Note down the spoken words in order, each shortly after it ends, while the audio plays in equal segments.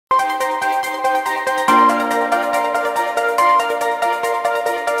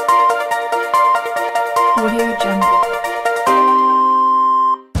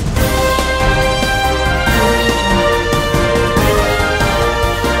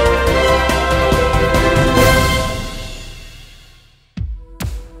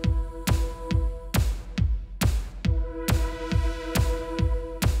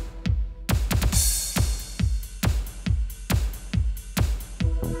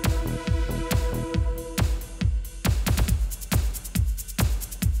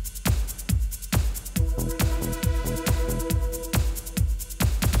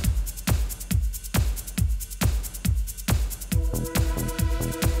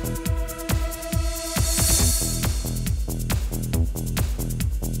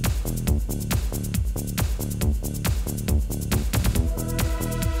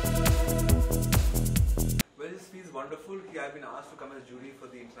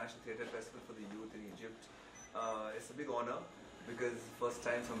International Theatre Festival for the Youth in Egypt. It's a big honor because first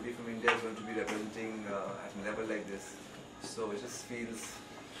time somebody from India is going to be representing at a level like this. So it just feels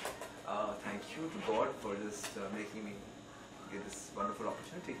thank you to God for just making me get this wonderful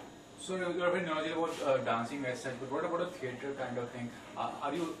opportunity. So you're very knowledgeable about dancing as such, but what about a theatre kind of thing?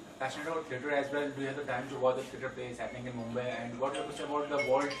 Are you passionate about theatre as well? Do you have the time to watch the theatre plays happening in Mumbai? And what do you say about the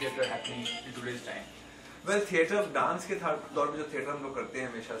world theatre happening in today's time? Well, theatre, dance के दौर में जो theatre हम लोग करते हैं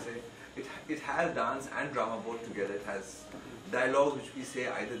हमेशा से, it has dance and drama both together. It has dialogues which we say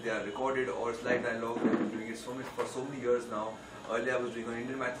either they are recorded or it's live dialogue. We've been doing it for so many years now. Earlier I was doing on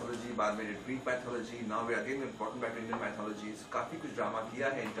Indian mythology, बाद में did Greek mythology. Now we are again important back to Indian mythology. So काफी कुछ drama किया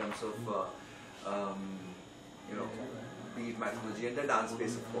है in terms of be it mythology and the dance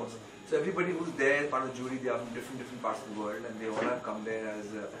space of course. So everybody who's there, part of the jury, they are from different parts of the world, and they all have come there as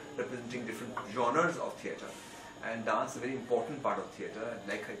representing different genres of theatre. And dance is a very important part of theatre, and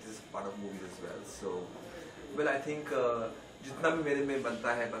like it is part of movies as well. So, well, I think जितना भी मेरे में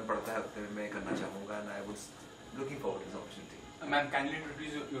बनता है, बन पड़ता है, उतना मैं करना चाहूँगा, and I was looking forward to this opportunity. Ma'am, kindly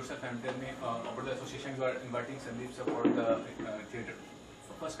introduce yourself and tell me about the association you are inviting Sandeep for the theatre.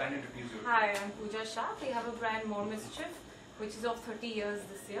 First, kindly introduce yourself. Hi, I'm Pooja Shah. We have a brand, More Mischief, which is of 30 years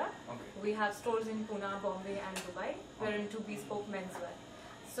this year. Okay. We have stores in Pune, Bombay and Dubai. We're into bespoke menswear.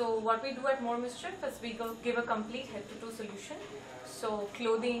 So what we do at More Mischief is we give a complete head-to-toe solution. So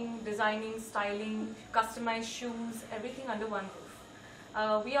clothing, designing, styling, customized shoes, everything under one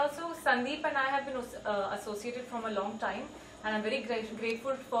roof. We also, Sandeep and I have been associated from a long time, and I'm very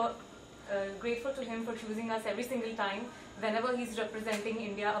grateful to him for choosing us every single time whenever he's representing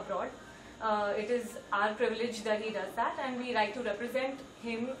India abroad. It is our privilege that he does that, and we like to represent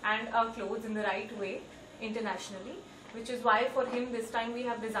him and our clothes in the right way internationally, which is why for him this time we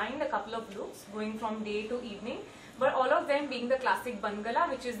have designed a couple of looks going from day to evening, but all of them being the classic Bangala,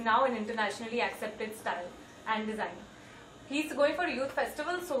 which is now an internationally accepted style and design. He's going for a youth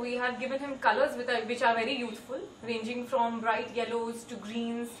festival, so we have given him colors which are very youthful, ranging from bright yellows to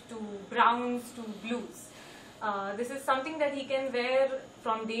greens to browns to blues. This is something that he can wear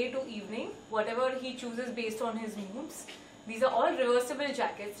from day to evening, whatever he chooses based on his moods. These are all reversible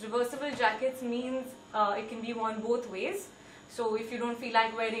jackets. Reversible jackets means it can be worn both ways. So if you don't feel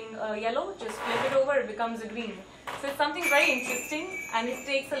like wearing yellow, just flip it over, it becomes a green. So it's something very interesting, and it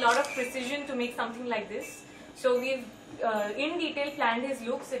takes a lot of precision to make something like this. So we've in detail planned his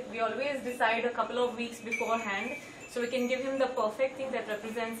looks. We always decide a couple of weeks beforehand, so we can give him the perfect thing that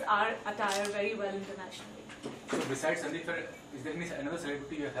represents our attire very well internationally. So besides Sandeep, is there another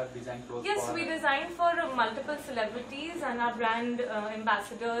celebrity you have designed clothes for? Yes, we designed for multiple celebrities and our brand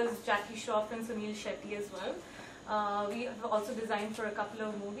ambassadors, Jackie Shroff and Sunil Shetty as well. We have also designed for a couple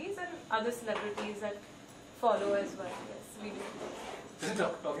of movies and other celebrities that follow as well. Yes, we do. Since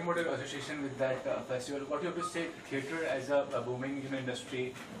talking about your association with that festival, what do you have to say theatre as a booming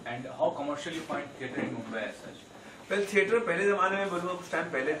industry, and how commercial you find theatre in Mumbai as such? Well, theatre पहले ज़माने में बोलूँगा कुछ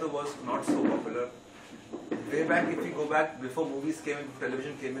time पहले तो was not so popular. Way back, if we go back before movies came in, before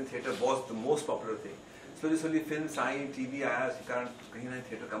television came in, theatre was the most popular thing. Slowly films I, TV आया, उसी कारण कहीं ना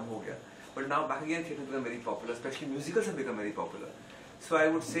theatre कम हो गया. But now back again, theatre become very popular, especially musicals have become very popular. So I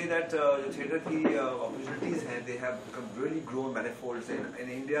would say that theatre की opportunities हैं, they have become really grown manifolds in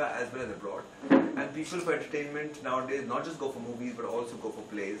India as well as abroad. And people for entertainment nowadays not just go for movies but also go for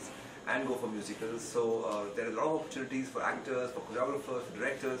plays and go for musicals. So there are a lot of opportunities for actors, for choreographers, for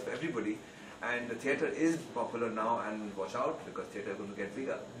directors, for everybody. And the theatre is popular now, and watch out because theatre is going to get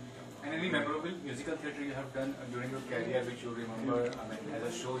bigger. And any memorable musical theatre you have done during your career which you remember, I mean, as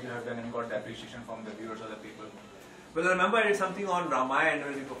a show you have done and got the appreciation from the viewers or the people? Well, I remember I did something on Ramayana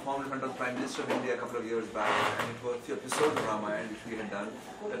when we performed in front of the Prime Minister of India a couple of years back, and it was the episode of Ramayana which we had done.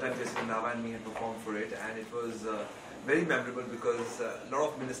 That time Jessica Nava and me had performed for it, and it was very memorable because a lot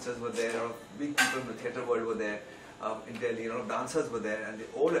of ministers were there, a lot of big people in the theatre world were there in Delhi, a lot of dancers were there, and they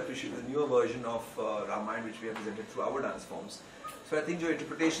all appreciated the newer version of Ramayana which we have presented through our dance forms. So I think जो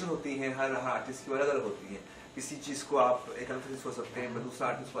interpretation होती हैं हर artist की अलग-अलग होती हैं. किसी चीज़ को आप एक अलग तरीके से सोच सकते हैं, दूसरा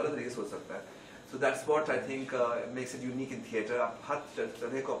artist को अलग तरीके से सोच सकता है. So that's what I think makes it unique in theatre. आप हर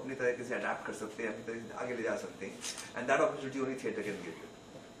तरह को अपनी तरीके से adapt कर सकते हैं, अपनी तरीके से आगे ले जा सकते हैं, and that opportunity only theatre can give you.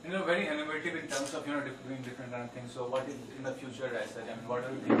 You know, very innovative in terms of doing different kind of things. So what is in the future as such? I mean, what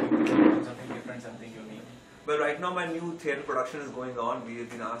are you thinking? Doing something different, something unique? Well, right now my new theatre production is going on. We have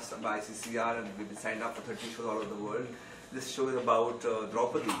been asked by ICCR and we've been signed up for 30 shows all over the world. This show is about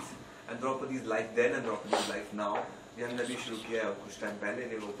Draupadi's, and Draupadi's life then and Draupadi's life now. We have already शुरू किया है कुछ time पहले.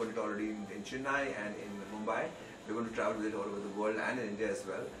 They've opened it already in Chennai and in Mumbai. We're going to travel with it all over the world and in India as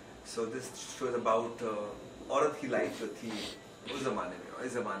well. So this show is about औरत की life जो थी उस ज़माने में और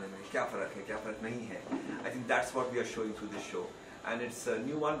इस ज़माने में क्या फ़र्क है, क्या फ़र्क नहीं है. I think that's what we are showing through this show. And it's a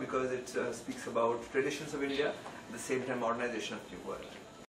new one because it speaks about traditions of India, at the same time modernization of New World.